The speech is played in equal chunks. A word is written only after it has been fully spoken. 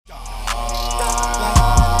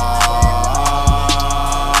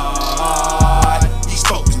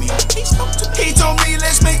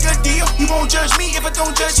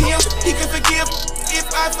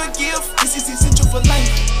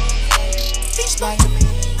like,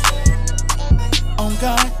 on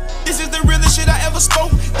God. This is the realest shit I ever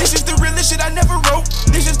spoke. This is the realest shit I never wrote.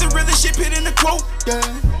 This is the realest shit put in the quote, yeah.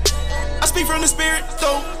 I speak from the spirit,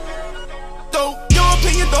 though your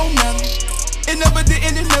opinion don't matter. It never did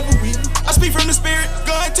and it never will. I speak from the spirit,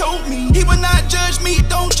 God told me he will not judge me,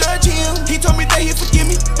 don't judge him. He told me that he'd forgive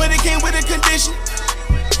me, but it came with a condition.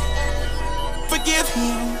 Forgive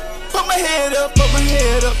him. Put my head up, put my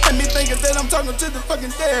head up. Let me think that I'm talking to the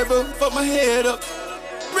fucking devil. Put my head up.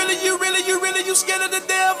 Really, you scared of the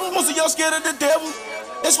devil? Most of y'all scared of the devil.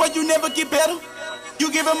 That's why you never get better.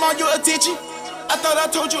 You give him all your attention. I thought I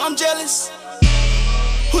told you I'm jealous.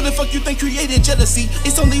 Who the fuck you think created jealousy?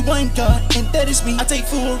 It's only one God, and that is me. I take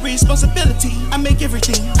full responsibility. I make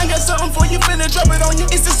everything. I got something for you, finna drop it on you.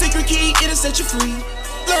 It's the secret key, it'll set you free.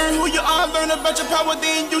 Learn who you are, learn about your power,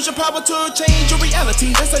 then use your power to change your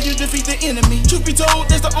reality. That's how you defeat the enemy. Truth be told,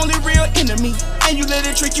 that's the only real enemy. And you let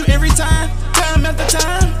it trick you every time after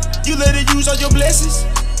time. You let it use all your blessings.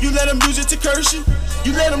 You let them use it to curse you.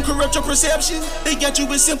 You let them corrupt your perception. They got you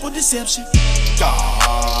with simple deception.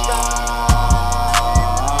 God.